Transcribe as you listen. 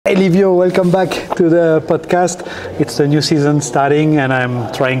Livio, welcome back to the podcast. It's the new season starting and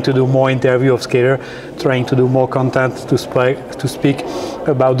I'm trying to do more interview of skater, trying to do more content to speak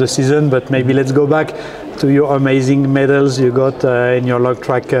about the season, but maybe let's go back to your amazing medals you got in your log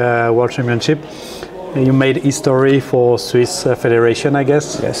track World Championship. You made history for Swiss Federation, I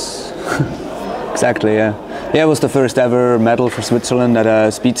guess. Yes, exactly, yeah. Yeah, it was the first ever medal for Switzerland at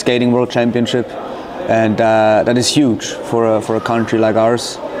a speed skating World Championship. And that is huge for a country like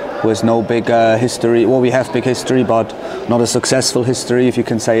ours, with no big history. Well, we have big history, but not a successful history, if you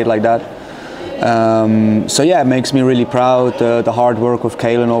can say it like that. So yeah, it makes me really proud. The hard work with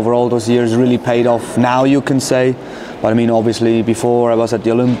Kalen over all those years really paid off now, you can say. But I mean, obviously before I was at the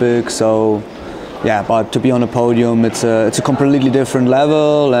Olympics, so yeah, but to be on a podium, it's a completely different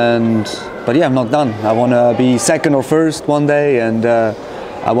level. But yeah, I'm not done. I want to be second or first one day, and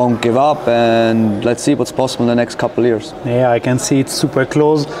I won't give up, and let's see what's possible in the next couple of years. Yeah, I can see it's super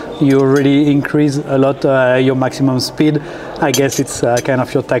close. You already increase a lot your maximum speed. I guess it's kind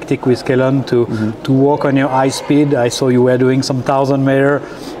of your tactic with Kellen to work on your high speed. I saw you were doing some 1,000 meter.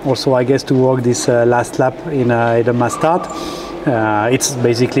 Also, I guess to work this last lap in the mass start. It's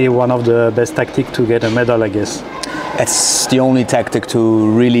basically one of the best tactics to get a medal, I guess. It's the only tactic to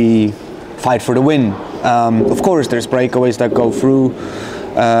really fight for the win. Of course, there's breakaways that go through.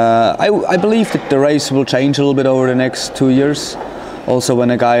 I believe that the race will change a little bit over the next 2 years. Also, when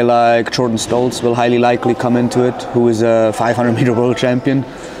a guy like Jordan Stoltz will highly likely come into it, who is a 500 meter world champion.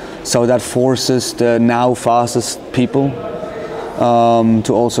 So that forces the now fastest people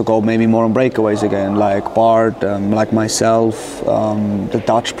to also go maybe more on breakaways again, like Bart, like myself, the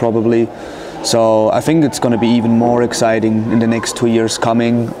Dutch probably. So I think it's going to be even more exciting in the next 2 years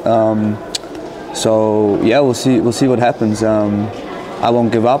coming. So yeah, we'll see what happens. I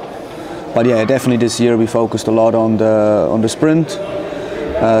won't give up, but yeah, definitely this year we focused a lot on the sprint,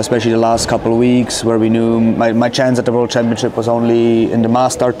 especially the last couple of weeks where we knew my chance at the World Championship was only in the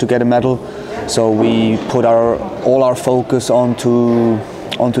mass start to get a medal. So we put all our focus onto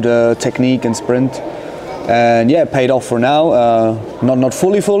the technique and sprint, and yeah, it paid off for now. Not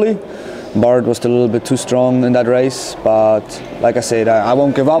fully. Bart was still a little bit too strong in that race, but like I said, I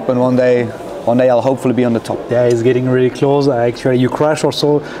won't give up, and one day I'll hopefully be on the top. Yeah, it's getting really close. Actually, you crashed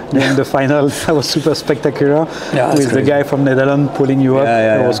also during the final. That was super spectacular. Yeah, with the guy from Netherlands pulling you up.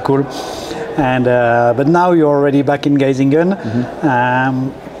 It was cool. And but now you're already back in Geisingen.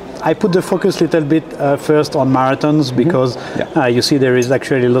 I put the focus a little bit first on marathons because you see there is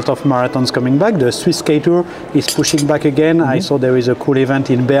actually a lot of marathons coming back. The Swiss skater is pushing back again. I saw there is a cool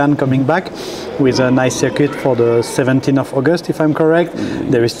event in Bern coming back with a nice circuit for the 17th of August, if I'm correct.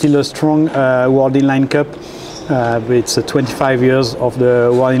 There is still a strong World Inline Cup. It's 25 years of the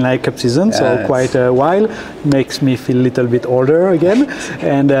World Inline Cup season, so quite a while. Makes me feel a little bit older again.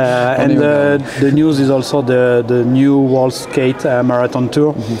 And the news is also the new World Skate Marathon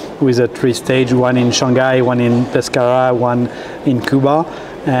Tour with a 3-stage, one in Shanghai, one in Pescara, one in Cuba.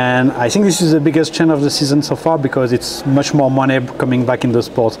 And I think this is the biggest change of the season so far because it's much more money coming back in the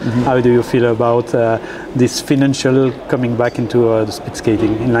sport. How do you feel about this financial coming back into the speed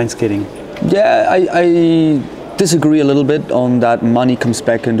skating, inline skating? Yeah, I disagree a little bit on that money comes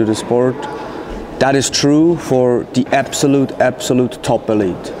back into the sport. That is true for the absolute top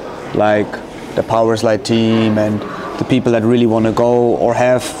elite, like the Power Slide team and the people that really want to go or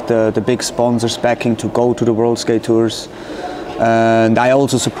have the big sponsors backing to go to the World Skate Tours. And I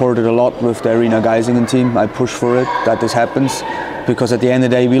also supported a lot with the Arena Geisingen team. I push for it, that this happens, because at the end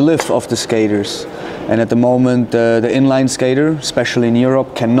of the day we live off the skaters. And at the moment the inline skater, especially in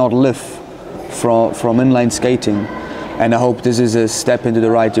Europe, cannot live from inline skating. And I hope this is a step into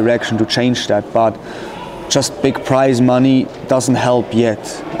the right direction to change that. But just big prize money doesn't help yet.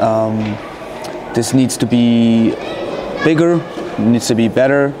 This needs to be bigger, needs to be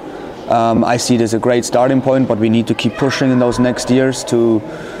better. I see it as a great starting point, but we need to keep pushing in those next years to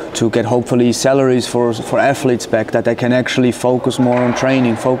get hopefully salaries for athletes back, that they can actually focus more on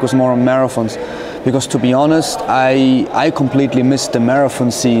training, focus more on marathons. Because to be honest, I completely missed the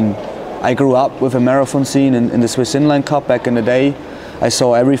marathon scene. I grew up with a marathon scene in the Swiss Inline Cup back in the day. I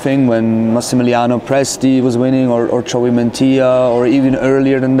saw everything when Massimiliano Presti was winning, or Joey Mentia, or even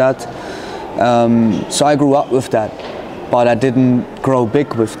earlier than that. So I grew up with that, but I didn't grow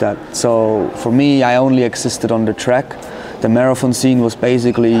big with that. So for me, I only existed on the track. The marathon scene was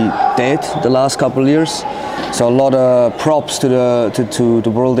basically dead the last couple of years. So a lot of props to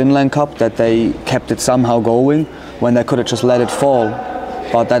the World Inline Cup that they kept it somehow going when they could have just let it fall.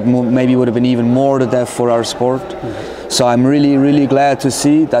 But that maybe would have been even more the death for our sport. So I'm really glad to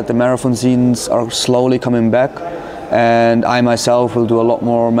see that the marathon scenes are slowly coming back. And I myself will do a lot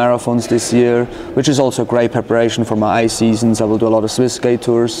more marathons this year, which is also great preparation for my ice seasons. I will do a lot of Swiss skate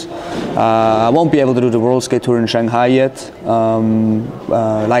tours. I won't be able to do the World Skate Tour in Shanghai yet.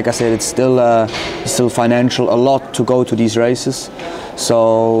 Like I said, it's still financial a lot to go to these races.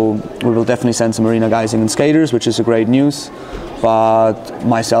 So we will definitely send some arena guys and skaters, which is a great news. But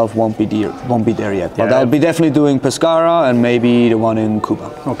myself won't be there yet. But I'll be definitely doing Pescara and maybe the one in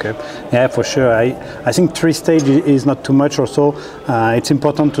Cuba. Okay, yeah, for sure. I think 3 stages is not too much or so. It's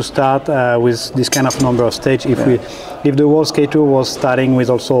important to start with this kind of number of stages. If the World Skate Tour was starting with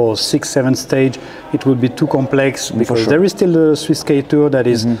also 6, 7 stages, it would be too complex, because there is still the Swiss Skate Tour that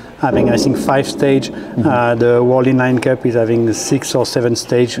is having, I think, 5 stages. The World Inline Cup is having 6 or 7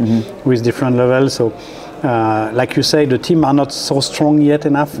 stages with different levels. So. Like you say, the team are not so strong yet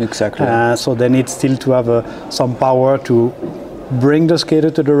enough. Exactly. So they need still to have some power to bring the skater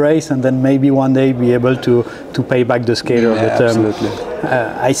to the race, and then maybe one day be able to pay back the skater. Yeah, but, absolutely.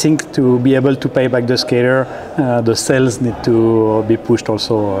 I think to be able to pay back the skater, the sales need to be pushed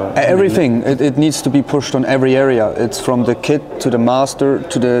also. Everything. It needs to be pushed on every area. It's from the kid to the master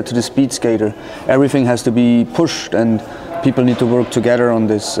to the speed skater. Everything has to be pushed, and people need to work together on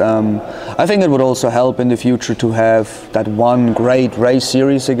this. I think it would also help in the future to have that one great race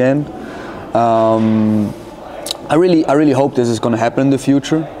series again. I really hope this is going to happen in the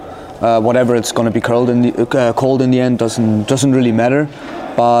future. Whatever it's going to be called in the end doesn't really matter.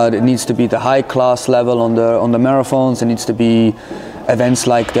 But it needs to be the high class level on the marathons. It needs to be events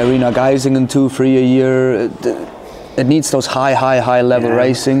like the Arena Geisingen 2-3 a year. It needs those high level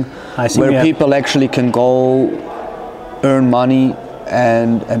racing where people actually can go earn money,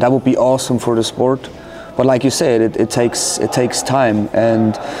 and that would be awesome for the sport. But like you said, it takes time,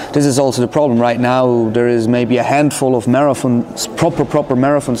 and this is also the problem. Right now there is maybe a handful of proper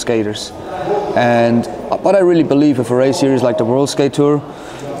marathon skaters, but I really believe if a race series like the World Skate Tour,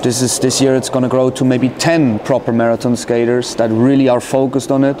 this year it's going to grow to maybe 10 proper marathon skaters that really are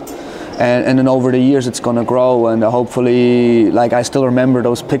focused on it. And then over the years it's going to grow, and hopefully, like, I still remember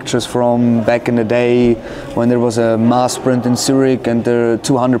those pictures from back in the day when there was a mass sprint in Zurich and the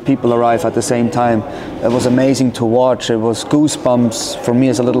 200 people arrived at the same time. It was amazing to watch. It was goosebumps for me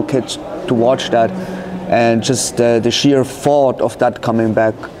as a little kid to watch that, and just the sheer thought of that coming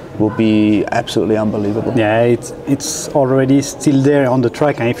back will be absolutely unbelievable. Yeah, it's already still there on the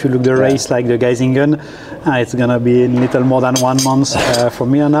track, and if you look the race like the Geisingen, it's gonna be in little more than 1 month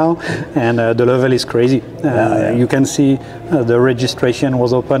from here now, and the level is crazy. You can see the registration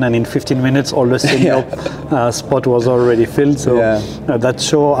was open, and in 15 minutes all the senior spot was already filled. So that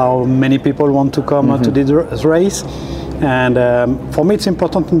shows how many people want to come to this race. And for me, it's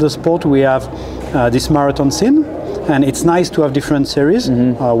important in the sport we have this marathon scene. And it's nice to have different series.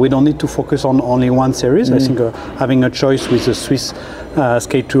 We don't need to focus on only one series. I think having a choice with the Swiss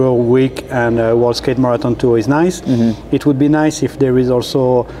Skate Tour Week and World Skate Marathon Tour is nice. It would be nice if there is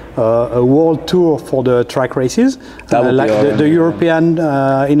also a World Tour for the track races. Like the European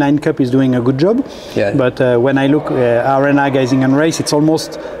Inline Cup is doing a good job. But when I look Arena Geisingen race, it's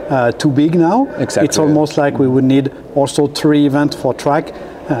almost too big now. Exactly. It's almost like we would need also 3 events for track.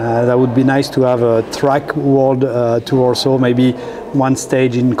 That would be nice to have a track world tour also, maybe 1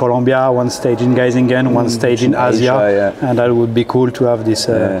 stage in Colombia, 1 stage in Geisingen, 1 stage in Asia, and that would be cool to have this.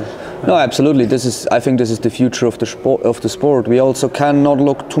 No, absolutely. I think this is the future of the sport. We also cannot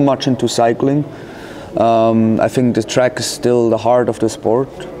look too much into cycling. I think the track is still the heart of the sport,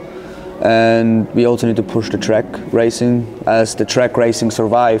 and we also need to push the track racing, as the track racing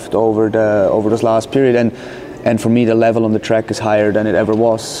survived over this last period. And for me, the level on the track is higher than it ever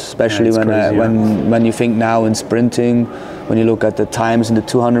was, especially when you think now in sprinting, when you look at the times in the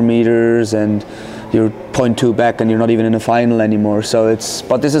 200 meters and you're 0.2 back and you're not even in a final anymore.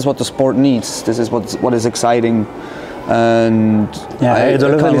 But this is what the sport needs. This is what is exciting. And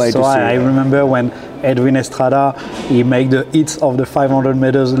the level is so high. I remember when Edwin Estrada, he made the hits of the 500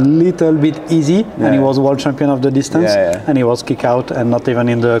 meters a little bit easy, and he was world champion of the distance, and he was kicked out and not even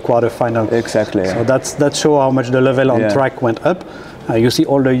in the quarterfinal. Exactly. So that shows how much the level on track went up. You see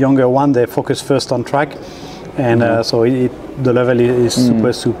all the younger ones, they focus first on track, and so the level is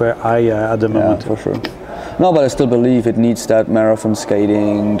super high at the moment. Yeah, for sure. No, but I still believe it needs that marathon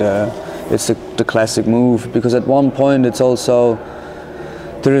skating. It's the classic move, because at one point it's also,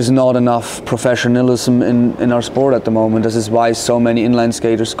 there is not enough professionalism in our sport at the moment. This is why so many inline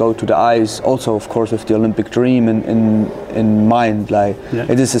skaters go to the ice. Also, of course, with the Olympic dream in mind. Like,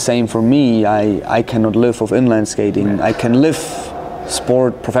 it is the same for me. I cannot live off inline skating. I can live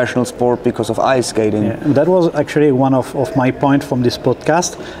professional sport, because of ice skating. That was actually one of my points from this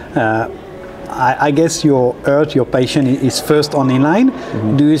podcast. I guess your passion is first on inline.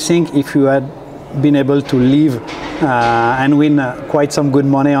 Do you think if you had been able to live and win quite some good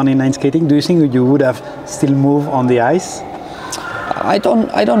money on inline skating, do you think you would have still moved on the ice? I don't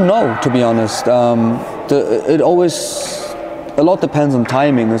know, to be honest. It always, a lot depends on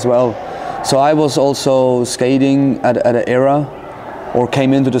timing as well. So I was also skating at an era, or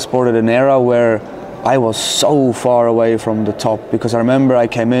came into the sport at an era where I was so far away from the top, because I remember I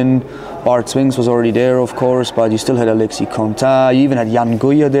came in, Bart Swings was already there, of course, but you still had Alexis Contat, you even had Jan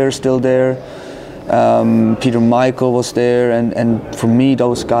Guya there, still there. Peter Michael was there, and for me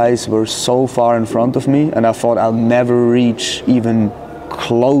those guys were so far in front of me, and I thought I'll never reach even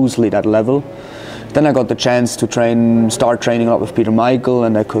closely that level. Then I got the chance to start training a lot with Peter Michael,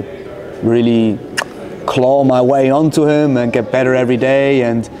 and I could really claw my way onto him and get better every day,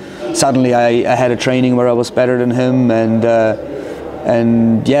 and suddenly I had a training where I was better than him,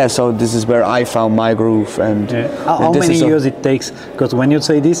 and yeah, so this is where I found my groove. And how many years it takes? Because when you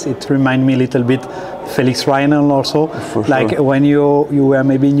say this, it reminds me a little bit Felix Reinl also. For like sure. when you were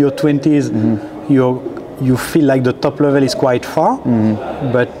maybe in your 20s, you feel like the top level is quite far,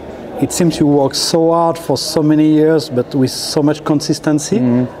 but it seems you work so hard for so many years, but with so much consistency,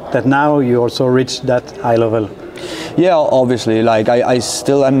 that now you also reach that high level. Yeah, obviously. Like I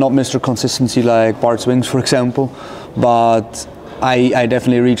still am not Mr. Consistency like Bart Swings, for example, but I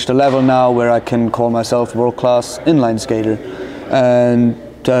definitely reached a level now where I can call myself world-class inline skater. And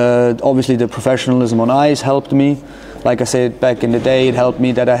obviously the professionalism on ice helped me. Like I said, back in the day, it helped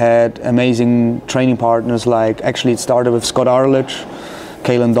me that I had amazing training partners. Like, actually it started with Scott Arledge.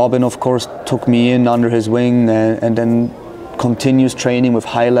 Kalen Dobbin, of course, took me in under his wing, and then continuous training with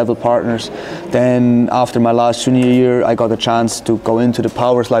high-level partners. Then after my last junior year, I got a chance to go into the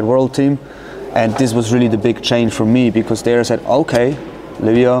Power Slide World Team, and this was really the big change for me, because there I said, okay,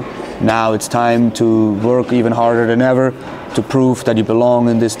 Livio, now it's time to work even harder than ever to prove that you belong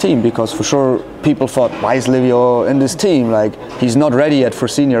in this team, because for sure people thought, why is Livio in this team? Like, he's not ready yet for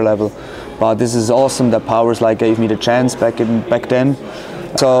senior level. But this is awesome that Power Slide gave me the chance back then.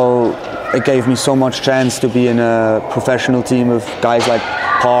 So it gave me so much chance to be in a professional team of guys like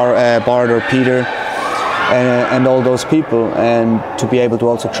Bart or Peter and all those people, and to be able to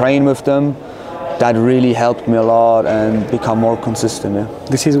also train with them. That really helped me a lot and become more consistent. Yeah.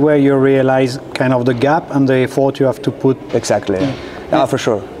 This is where you realize kind of the gap and the effort you have to put. Exactly. Yeah, for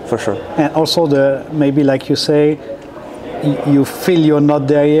sure. And also maybe like you say, you feel you're not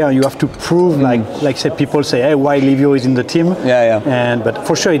there yet, and you have to prove, like say people say, hey, why Livio is in the team? Yeah. But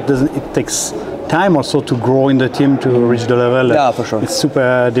for sure it takes time also to grow in the team to reach the level. Yeah, for sure. It's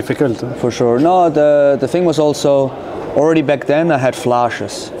super difficult. For sure. No, the thing was also, already back then I had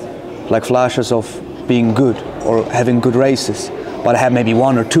flashes of being good or having good races, but I had maybe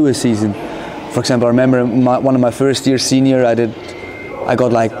 1 or 2 a season. For example, I remember one of my first year senior, I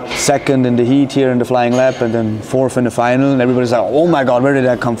got like 2nd in the heat here in the flying lap, and then 4th in the final, and everybody's like, oh my god, where did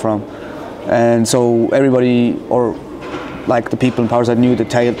that come from? And so everybody, or like the people in Power Slide, knew the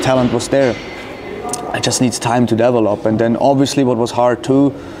talent was there. It just needs time to develop. And then obviously what was hard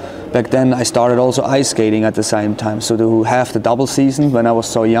too, back then I started also ice skating at the same time, so to have the double season when I was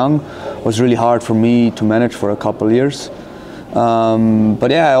so young was really hard for me to manage for a couple of years. But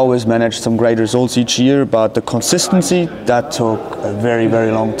yeah, I always managed some great results each year, but the consistency, that took a very,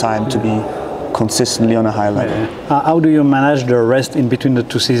 very long time to be consistently on a high level. How do you manage the rest in between the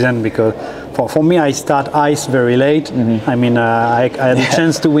 2 seasons? Because for me, I start ice very late. I mean, I had a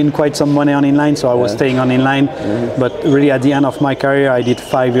chance to win quite some money on inline, so I was staying on inline. But really, at the end of my career, I did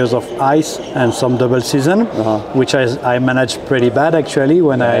 5 years of ice and some double season, which I managed pretty bad actually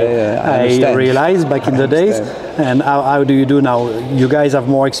when I realized back in the days. And how do you do now? You guys have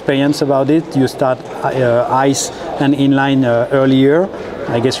more experience about it. You start ice and inline earlier.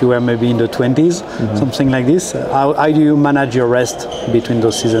 I guess you were maybe in the 20s, something like this. How do you manage your rest between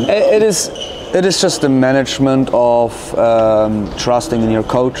those seasons? It is just the management of trusting in your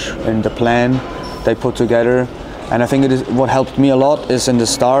coach and the plan they put together. And I think it is what helped me a lot is in the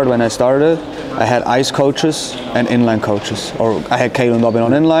start, when I started, I had ice coaches and inline coaches. Or I had Kalen Dobbin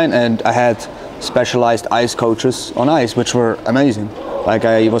on inline, and I had specialized ice coaches on ice, which were amazing. Like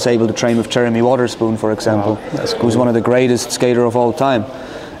I was able to train with Jeremy Waterspoon, for example, who's one of the greatest skater of all time.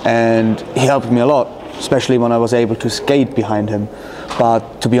 And he helped me a lot, especially when I was able to skate behind him.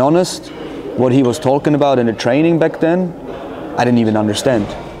 But to be honest, what he was talking about in the training back then, I didn't even understand,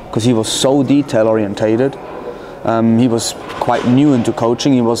 because he was so detail orientated. He was quite new into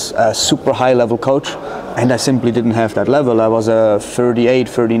coaching. He was a super high level coach, and I simply didn't have that level. I was a 38,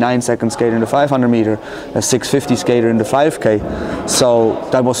 39 second skater in the 500 meter, a 650 skater in the 5K. So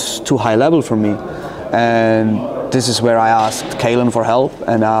that was too high level for me. And this is where I asked Kalen for help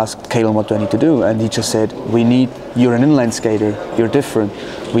and asked Kalen, what do I need to do? And he just said, you're an inline skater, you're different.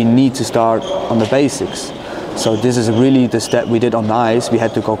 We need to start on the basics. So this is really the step we did on the ice. We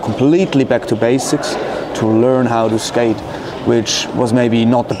had to go completely back to basics to learn how to skate, which was maybe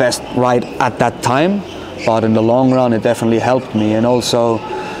not the best right at that time, but in the long run it definitely helped me. And also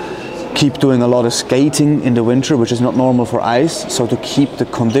keep doing a lot of skating in the winter, which is not normal for ice, so to keep the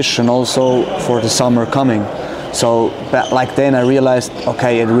condition also for the summer coming. So like then I realized,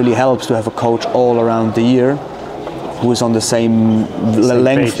 okay, it really helps to have a coach all around the year who is on the same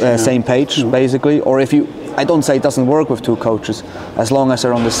length, same page basically. Or if I don't say it doesn't work with two coaches, as long as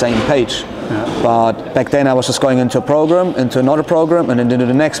they're on the same page. But back then I was just going into a program, into another program, and then into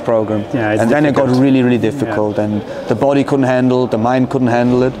the next program. And then it got really, really difficult, and the body couldn't handle it, the mind couldn't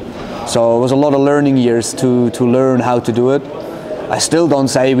handle it. So it was a lot of learning years to learn how to do it. I still don't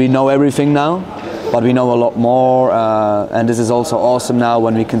say we know everything now, but we know a lot more, and this is also awesome now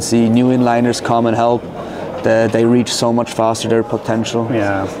when we can see new inliners come and help. They reach so much faster their potential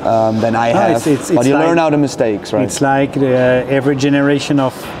than I have. But you learn out of mistakes, right? It's like every generation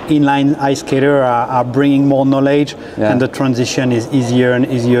of inline ice skater are bringing more knowledge, and the transition is easier and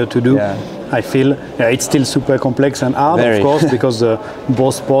easier to do. I feel it's still super complex and hard, of course, because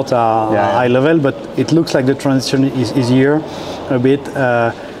both sports are high level, but it looks like the transition is easier a bit.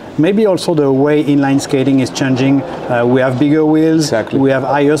 Maybe also the way inline skating is changing. We have bigger wheels, we have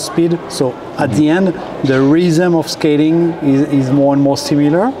higher speed, so at the end the rhythm of skating is more and more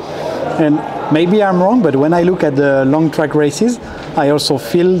similar. And maybe I'm wrong, but when I look at the long track races, I also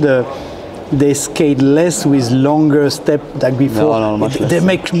feel they skate less with longer step than before. They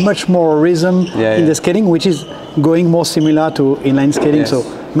make much more rhythm in the skating, which is going more similar to inline skating. So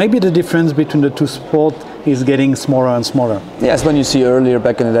maybe the difference between the two sports is getting smaller and smaller. Yes, when you see earlier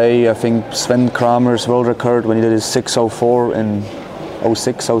back in the day, I think Sven Kramer's world record when he did his 6:04 in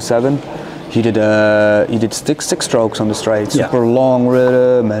 06, 07, he did six strokes on the straight, super long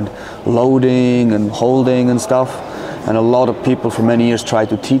rhythm and loading and holding and stuff. And a lot of people for many years tried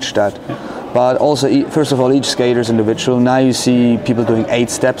to teach that. But also, first of all, each skater is individual. Now you see people doing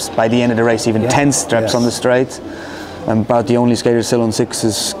 8 steps by the end of the race, even 10 steps on the straight. But the only skater still on 6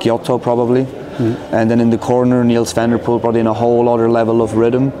 is Giotto probably. And then in the corner, Niels van der Poel brought in a whole other level of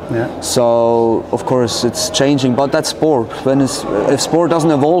rhythm. So of course it's changing, but that's sport. If sport doesn't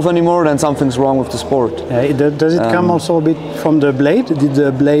evolve anymore, then something's wrong with the sport. Does it come also a bit from the blade? Did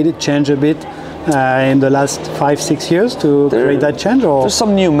the blade change a bit in the last 5-6 years to create that change? Or? There's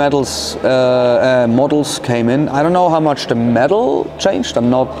some new models came in. I don't know how much the metal changed.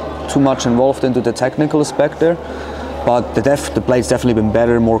 I'm not too much involved into the technical aspect there. But the blade's definitely been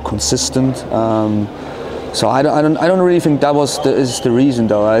better, more consistent. So I don't really think that is the reason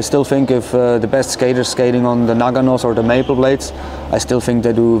though. I still think if the best skaters skating on the Naganos or the maple blades, I still think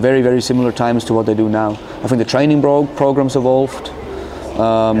they do very, very similar times to what they do now. I think the training programs evolved.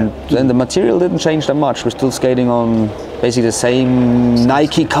 Then the material didn't change that much. We're still skating on basically the same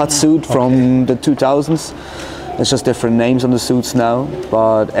Nike cut suit from the 2000s. It's just different names on the suits now,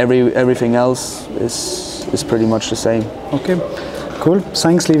 but everything else is pretty much the same. Okay, cool.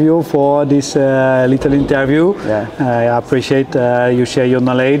 Thanks, Livio, for this little interview. I appreciate you share your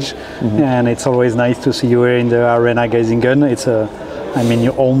knowledge, and it's always nice to see you here in the Arena Geisingen. It's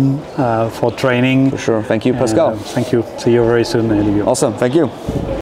your home for training. For sure. Thank you, Pascal. Thank you. See you very soon, Livio. Awesome. Thank you.